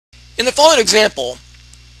In the following example,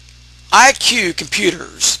 IQ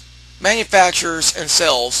Computers manufactures and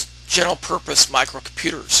sells general-purpose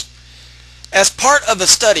microcomputers. As part of a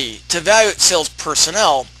study to evaluate sales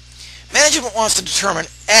personnel, management wants to determine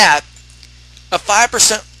at a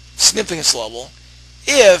 5% significance level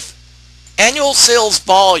if annual sales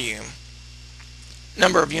volume,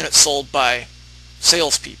 number of units sold by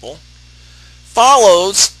salespeople,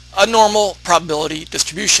 follows a normal probability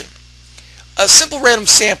distribution. A simple random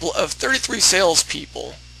sample of 33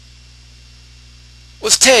 salespeople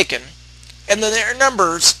was taken, and their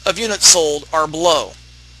numbers of units sold are below.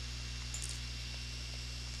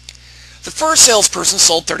 The first salesperson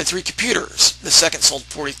sold 33 computers, the second sold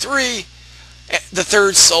 43, the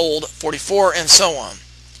third sold 44, and so on.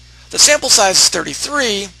 The sample size is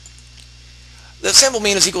 33. The sample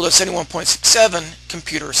mean is equal to 71.67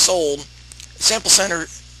 computers sold. The sample center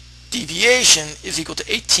deviation is equal to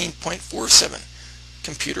 18.47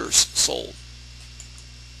 computers sold.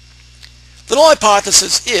 The null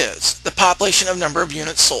hypothesis is the population of number of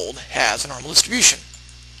units sold has a normal distribution.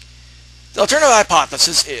 The alternative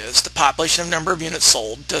hypothesis is the population of number of units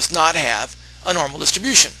sold does not have a normal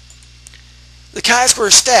distribution. The chi-square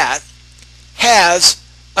stat has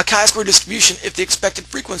a chi-square distribution if the expected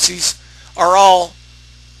frequencies are all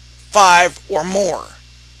 5 or more.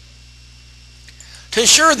 To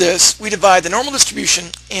ensure this, we divide the normal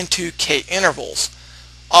distribution into k intervals,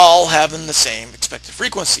 all having the same expected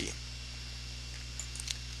frequency.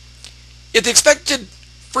 If the expected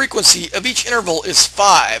frequency of each interval is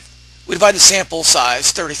 5, we divide the sample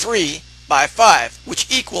size 33 by 5, which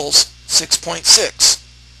equals 6.6.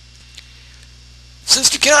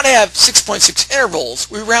 Since you cannot have 6.6 intervals,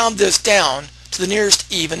 we round this down to the nearest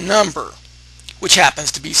even number, which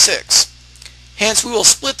happens to be 6. Hence, we will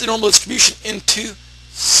split the normal distribution into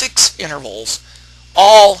 6 intervals,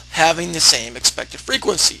 all having the same expected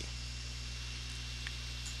frequency.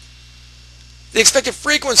 The expected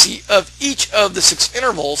frequency of each of the 6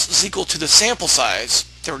 intervals is equal to the sample size,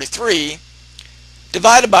 33,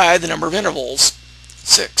 divided by the number of intervals,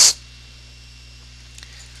 6.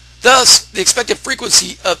 Thus, the expected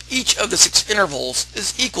frequency of each of the 6 intervals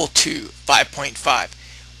is equal to 5.5,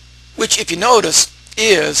 which, if you notice,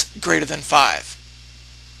 is greater than 5.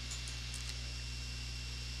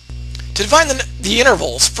 To define the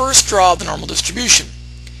intervals, first draw the normal distribution.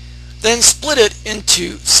 Then split it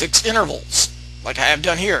into 6 intervals, like I have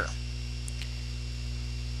done here.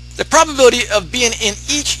 The probability of being in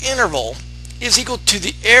each interval is equal to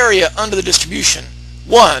the area under the distribution,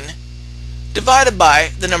 1, divided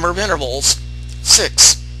by the number of intervals,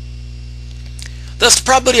 6. Thus, the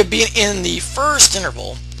probability of being in the first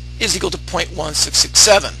interval is equal to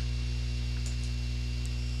 0.1667.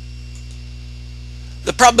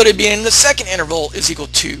 The probability of being in the second interval is equal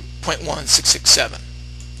to 0.1667.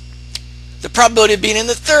 The probability of being in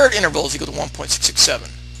the third interval is equal to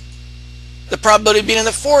 1.667. The probability of being in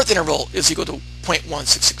the fourth interval is equal to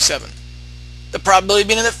 0.1667. The probability of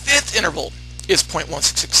being in the fifth interval is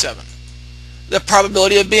 0.1667. The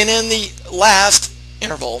probability of being in the last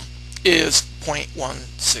interval is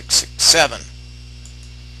 0.1667.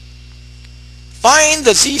 Find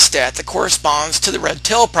the z-stat that corresponds to the red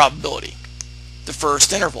tail probability, the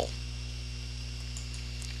first interval.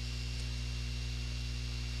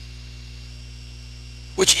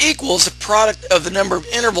 Which equals the product of the number of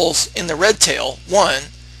intervals in the red tail, 1,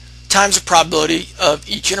 times the probability of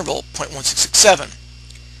each interval, 0.1667.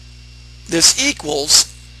 This equals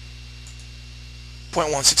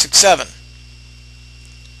 0.1667.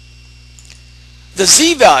 The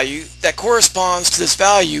z-value that corresponds to this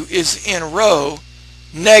value is in row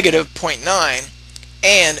negative 0.9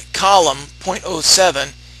 and column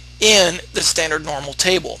 0.07 in the standard normal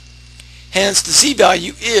table. Hence, the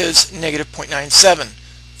z-value is negative 0.97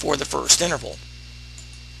 for the first interval.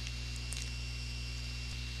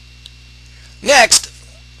 Next,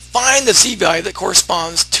 find the z-value that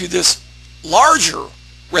corresponds to this larger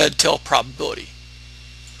red tail probability,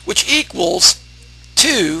 which equals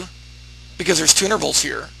 2, because there's 2 intervals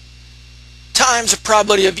here, times the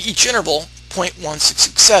probability of each interval,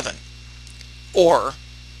 0.1667, or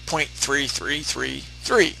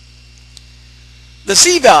 0.3333. The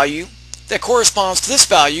z-value that corresponds to this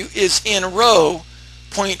value is in row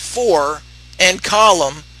 0.4 and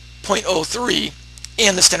column 0.03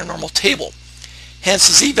 in the standard normal table. Hence,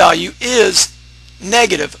 the z-value is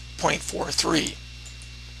negative 0.43.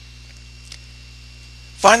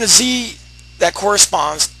 Find the z that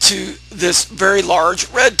corresponds to this very large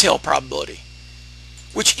red tail probability,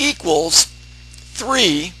 which equals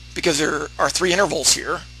 3, because there are 3 intervals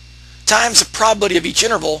here, times the probability of each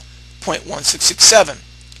interval, 0.1667.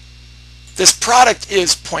 This product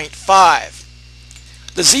is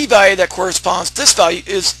 0.5. The z-value that corresponds to this value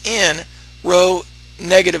is in row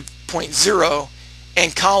negative 0.0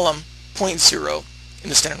 and column 0.0 in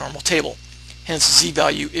the standard normal table. Hence the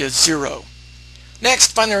z-value is 0.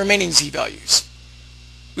 Next, find the remaining z-values.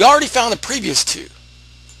 We already found the previous two,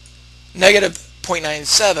 negative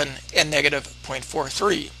 0.97 and negative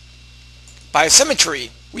 0.43. By symmetry,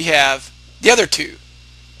 we have the other two,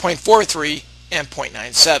 0.43 and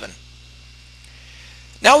 0.97.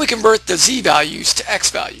 Now we convert the z-values to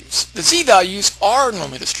x-values. The z-values are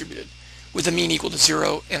normally distributed with a mean equal to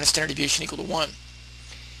 0 and a standard deviation equal to 1.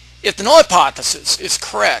 If the null hypothesis is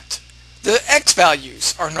correct, the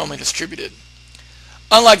x-values are normally distributed.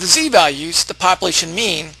 Unlike the z-values, the population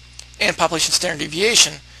mean and population standard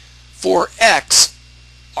deviation for x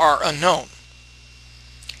are unknown.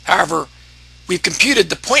 However, we've computed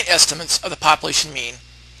the point estimates of the population mean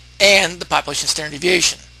and the population standard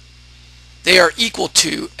deviation. They are equal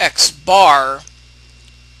to x bar,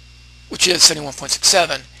 which is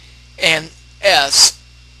 71.67, and s,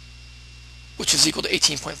 which is equal to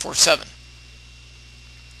 18.47.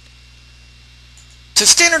 To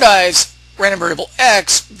standardize random variable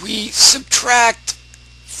x, we subtract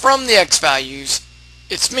from the x values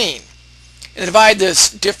its mean and divide this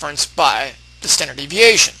difference by the standard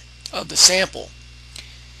deviation of the sample.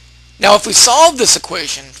 Now if we solve this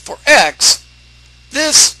equation for x,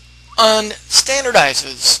 this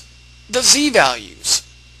unstandardizes the z-values.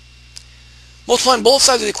 Multiplying both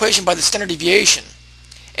sides of the equation by the standard deviation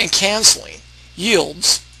and canceling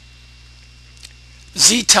yields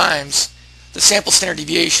z times the sample standard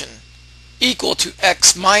deviation equal to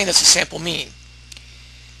x minus the sample mean.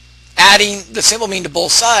 Adding the sample mean to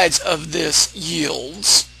both sides of this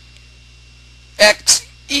yields x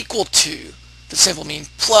equal to the sample mean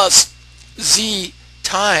plus z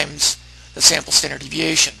times the sample standard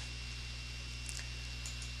deviation.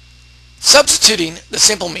 Substituting the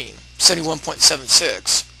sample mean,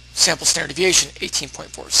 71.76, sample standard deviation,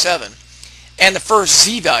 18.47, and the first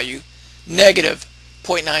z-value, negative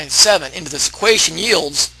 0.97, into this equation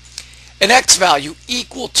yields an x value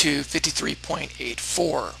equal to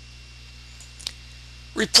 53.84.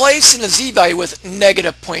 Replacing the z-value with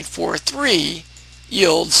negative 0.43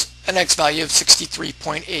 yields an x value of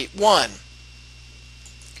 63.81.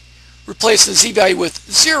 Replacing the z-value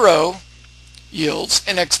with 0 yields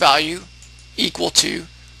an x value equal to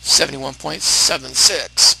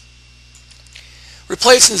 71.76.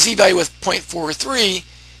 Replacing the z-value with 0.43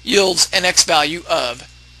 yields an x value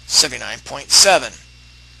of 79.7.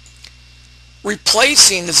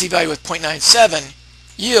 Replacing the z-value with 0.97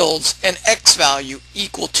 yields an x value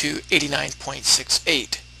equal to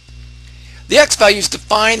 89.68. The x values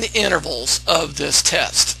define the intervals of this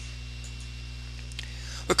test.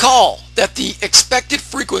 Recall that the expected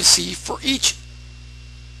frequency for each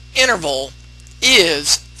interval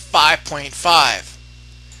is 5.5.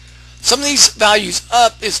 Summing these values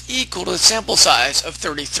up is equal to the sample size of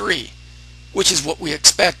 33, which is what we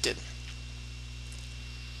expected.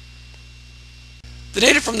 The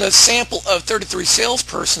data from the sample of 33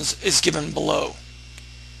 salespersons is given below.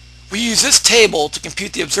 We use this table to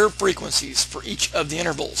compute the observed frequencies for each of the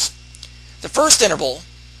intervals. The first interval,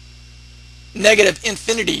 negative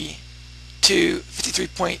infinity to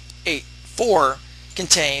 53.84,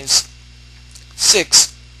 contains 6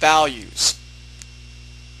 values.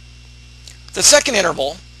 The second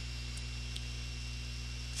interval,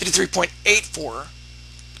 53.84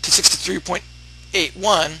 to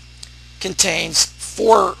 63.81, contains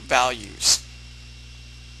 4 values.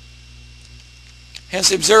 Hence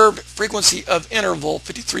the observed frequency of interval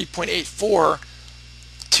 53.84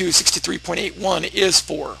 to 63.81 is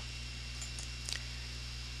 4.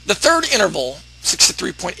 The third interval,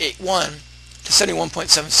 63.81 to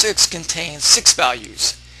 71.76, contains 6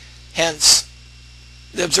 values. Hence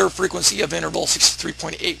the observed frequency of interval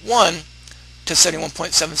 63.81 to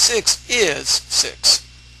 71.76 is 6.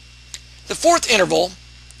 The fourth interval,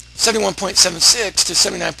 71.76 to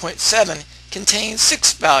 79.7, contains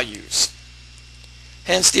 6 values.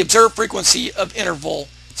 Hence the observed frequency of interval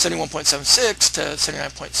 71.76 to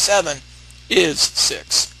 79.7 is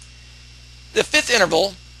 6. The fifth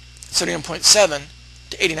interval, 71.7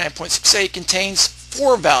 to 89.68, contains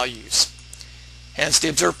 4 values. Hence the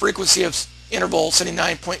observed frequency of interval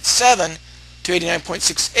 79.7 to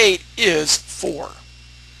 89.68 is 4.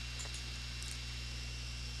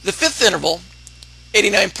 The fifth interval,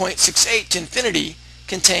 89.68 to infinity,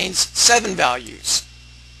 contains 7 values.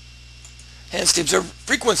 Hence the observed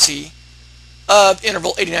frequency of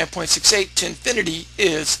interval 89.68 to infinity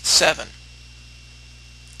is 7.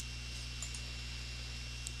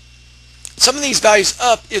 summing these values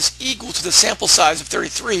up is equal to the sample size of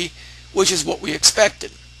 33, which is what we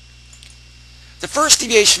expected. The first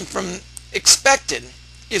deviation from expected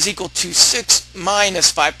is equal to 6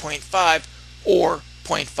 minus 5.5, or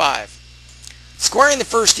 0.5. Squaring the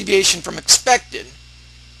first deviation from expected,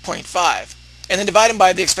 0.5, and then dividing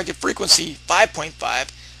by the expected frequency, 5.5,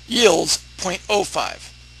 yields 0.05.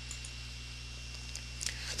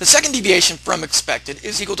 The second deviation from expected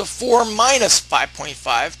is equal to 4 minus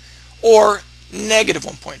 5.5, or negative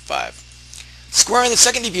 1.5. Squaring the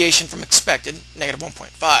second deviation from expected, negative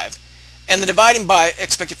 1.5, and then dividing by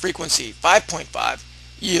expected frequency, 5.5,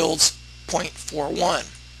 yields 0.41.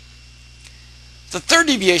 The third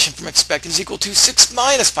deviation from expected is equal to 6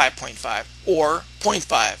 minus 5.5, or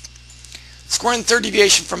 0.5. Squaring the third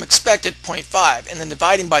deviation from expected, 0.5, and then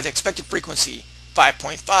dividing by the expected frequency,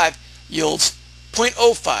 5.5, yields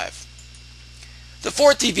 0.05. The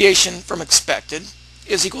fourth deviation from expected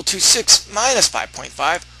is equal to 6 minus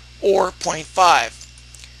 5.5, or 0.5.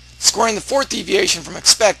 Squaring the fourth deviation from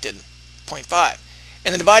expected, 0.5,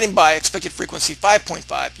 and then dividing by expected frequency,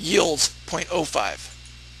 5.5, yields 0.05.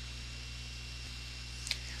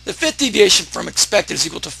 The fifth deviation from expected is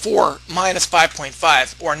equal to 4 minus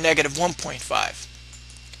 5.5, or negative 1.5.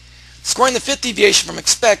 Squaring the fifth deviation from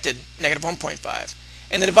expected, negative 1.5,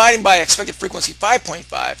 and then dividing by expected frequency,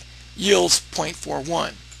 5.5, yields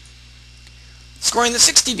 0.41. Squaring the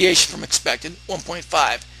sixth deviation from expected,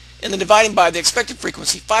 1.5, and then dividing by the expected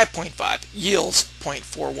frequency, 5.5, yields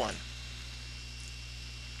 0.41.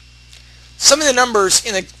 Summing the numbers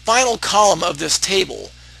in the final column of this table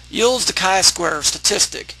yields the chi-square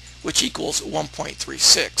statistic, which equals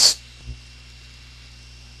 1.36.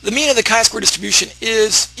 The mean of the chi-square distribution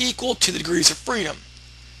is equal to the degrees of freedom.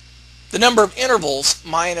 The number of intervals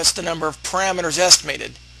minus the number of parameters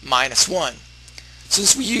estimated, minus 1.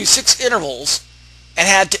 Since we used 6 intervals and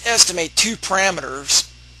had to estimate 2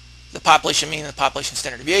 parameters, the population mean and the population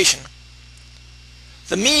standard deviation,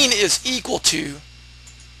 the mean is equal to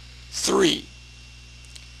 3.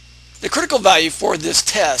 The critical value for this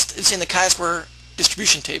test is in the chi-square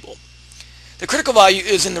distribution table. The critical value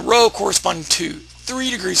is in the row corresponding to 3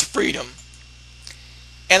 degrees of freedom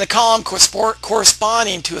and the column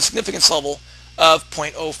corresponding to a significance level of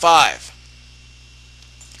 0.05.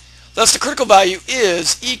 Thus the critical value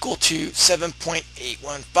is equal to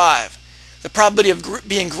 7.815. The probability of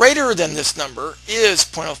being greater than this number is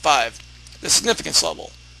 0.05, the significance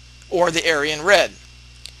level, or the area in red.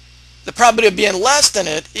 The probability of being less than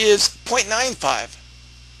it is 0.95,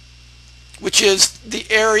 which is the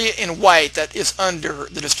area in white that is under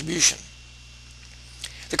the distribution.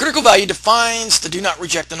 The critical value defines the do not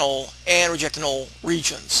reject the null and reject the null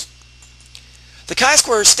regions. The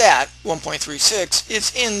chi-square stat, 1.36,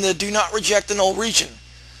 is in the do not reject the null region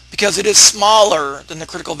because it is smaller than the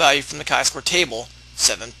critical value from the chi-square table,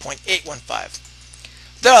 7.815.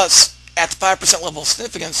 Thus, at the 5% level of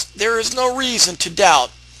significance, there is no reason to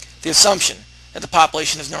doubt the assumption that the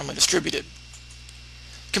population is normally distributed.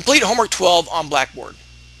 Complete homework 12 on Blackboard.